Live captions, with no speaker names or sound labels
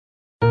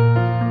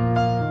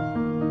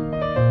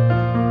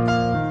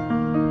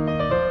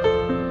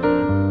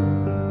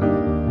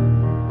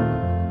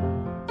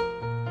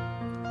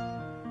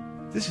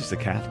the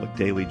Catholic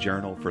Daily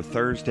Journal for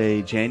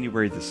Thursday,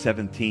 January the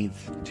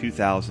 17th,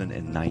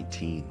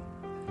 2019.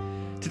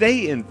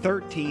 Today in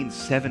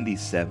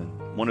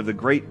 1377, one of the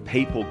great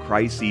papal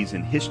crises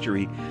in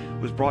history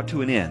was brought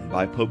to an end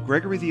by Pope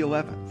Gregory XI,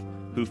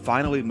 who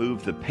finally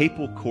moved the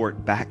papal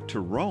court back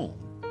to Rome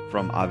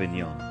from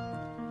Avignon.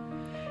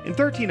 In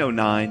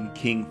 1309,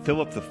 King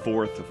Philip IV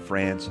of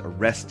France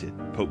arrested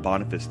Pope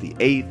Boniface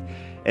VIII,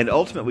 and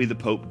ultimately the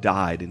Pope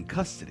died in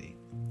custody.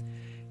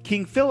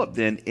 King Philip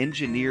then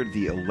engineered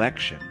the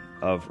election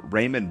of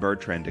Raymond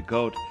Bertrand de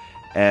Goth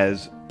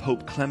as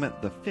Pope Clement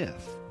V,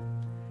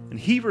 and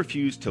he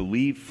refused to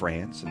leave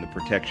France in the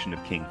protection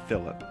of King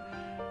Philip,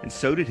 and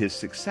so did his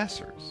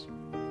successors.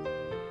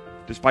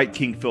 Despite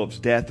King Philip's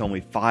death only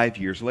 5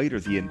 years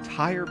later, the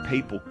entire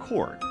papal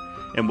court,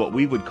 and what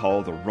we would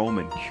call the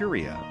Roman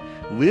Curia,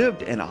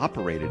 lived and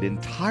operated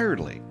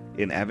entirely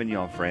in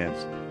Avignon,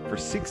 France for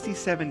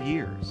 67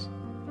 years,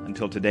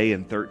 until today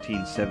in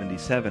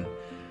 1377,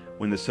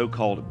 when the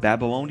so-called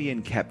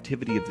Babylonian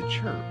captivity of the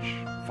church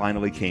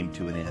finally came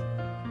to an end.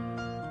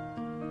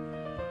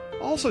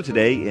 Also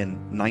today in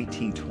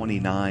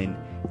 1929,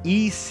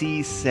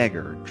 E.C.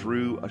 Segar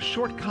drew a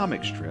short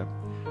comic strip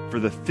for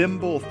the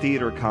Thimble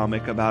Theater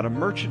comic about a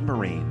merchant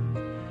marine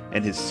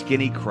and his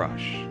skinny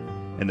crush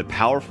and the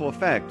powerful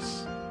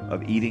effects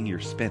of eating your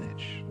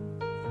spinach.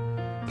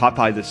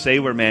 Popeye the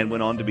Sailor Man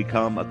went on to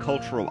become a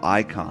cultural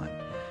icon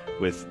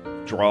with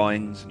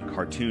drawings and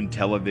cartoon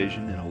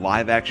television and a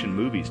live-action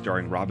movie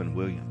starring Robin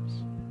Williams.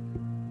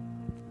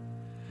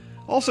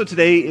 Also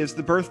today is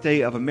the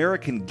birthday of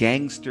American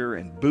gangster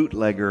and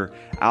bootlegger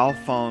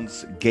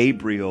Alphonse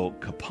Gabriel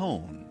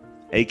Capone,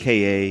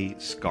 a.k.a.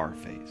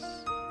 Scarface.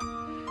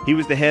 He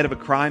was the head of a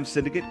crime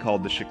syndicate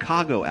called the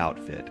Chicago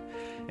Outfit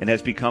and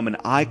has become an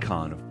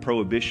icon of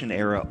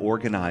Prohibition-era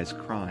organized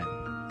crime.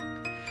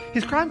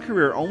 His crime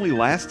career only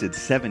lasted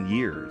 7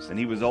 years, and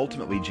he was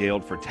ultimately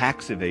jailed for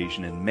tax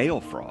evasion and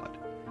mail fraud.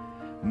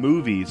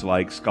 Movies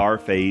like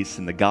Scarface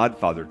and the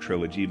Godfather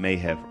trilogy may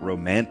have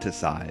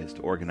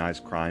romanticized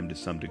organized crime to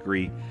some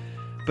degree,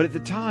 but at the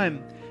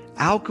time,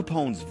 Al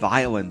Capone's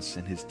violence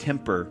and his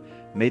temper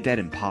made that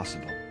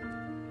impossible.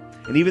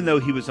 And even though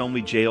he was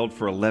only jailed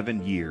for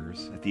 11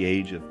 years at the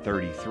age of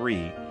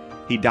 33,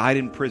 he died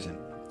in prison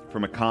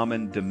from a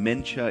common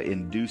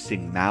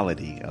dementia-inducing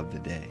malady of the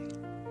day.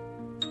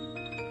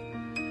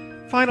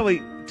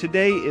 Finally,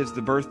 today is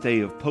the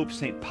birthday of Pope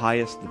St.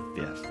 Pius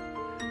V,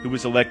 who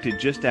was elected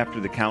just after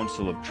the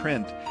Council of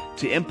Trent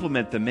to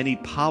implement the many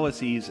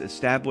policies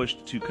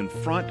established to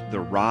confront the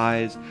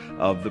rise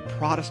of the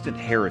Protestant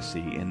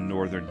heresy in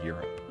Northern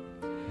Europe.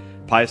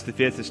 Pius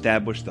V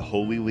established the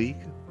Holy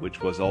League,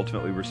 which was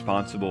ultimately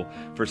responsible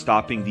for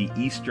stopping the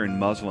Eastern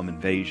Muslim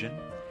invasion.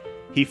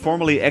 He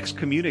formally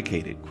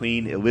excommunicated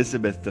Queen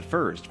Elizabeth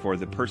I for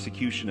the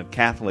persecution of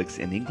Catholics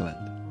in England.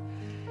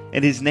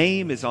 And his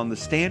name is on the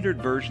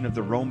standard version of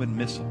the Roman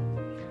Missal,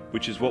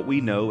 which is what we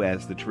know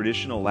as the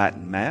traditional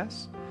Latin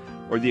Mass,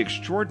 or the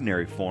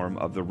extraordinary form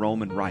of the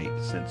Roman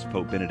Rite since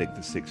Pope Benedict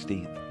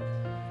XVI.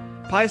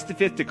 Pius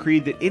V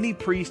decreed that any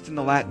priest in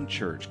the Latin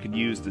Church could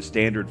use the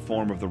standard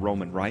form of the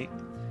Roman Rite.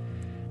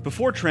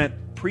 Before Trent,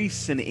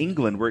 priests in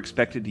England were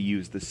expected to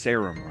use the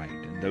Sarum Rite,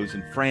 and those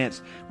in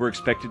France were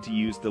expected to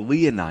use the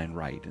Leonine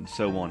Rite, and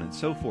so on and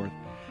so forth.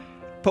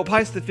 Pope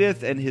Pius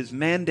V and his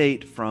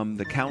mandate from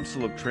the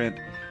Council of Trent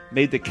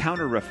made the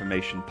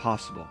Counter-Reformation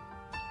possible,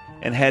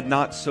 and had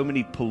not so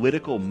many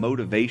political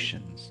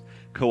motivations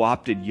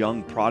co-opted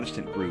young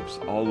Protestant groups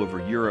all over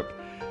Europe,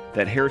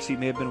 that heresy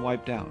may have been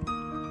wiped out.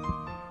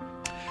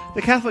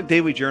 The Catholic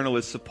Daily Journal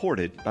is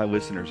supported by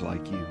listeners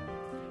like you.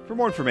 For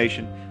more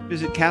information,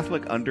 visit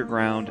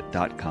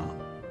CatholicUnderground.com.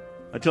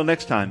 Until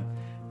next time,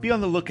 be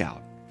on the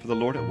lookout for the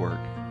Lord at work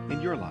in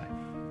your life.